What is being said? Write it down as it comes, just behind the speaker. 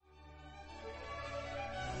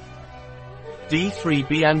D3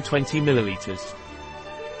 Biane 20 ml.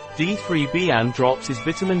 D3 Biane Drops is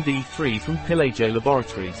vitamin D3 from PILEJE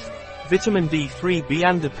Laboratories. Vitamin D3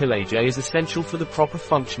 Biane de PILEJE is essential for the proper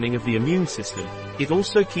functioning of the immune system. It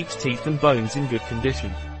also keeps teeth and bones in good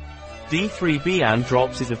condition. D3 Biane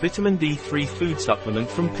Drops is a vitamin D3 food supplement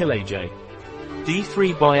from PILEJE.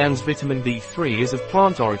 D3 Biane's vitamin D3 is of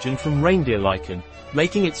plant origin from reindeer lichen,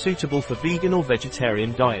 making it suitable for vegan or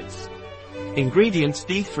vegetarian diets. Ingredients: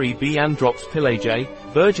 D3 Biane Drops PILEJE,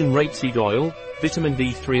 virgin rapeseed oil, vitamin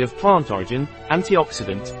D3 of plant origin,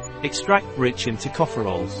 antioxidant, extract rich in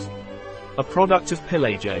tocopherols. A product of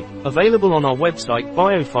PILEJE. Available on our website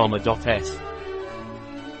biopharma.s.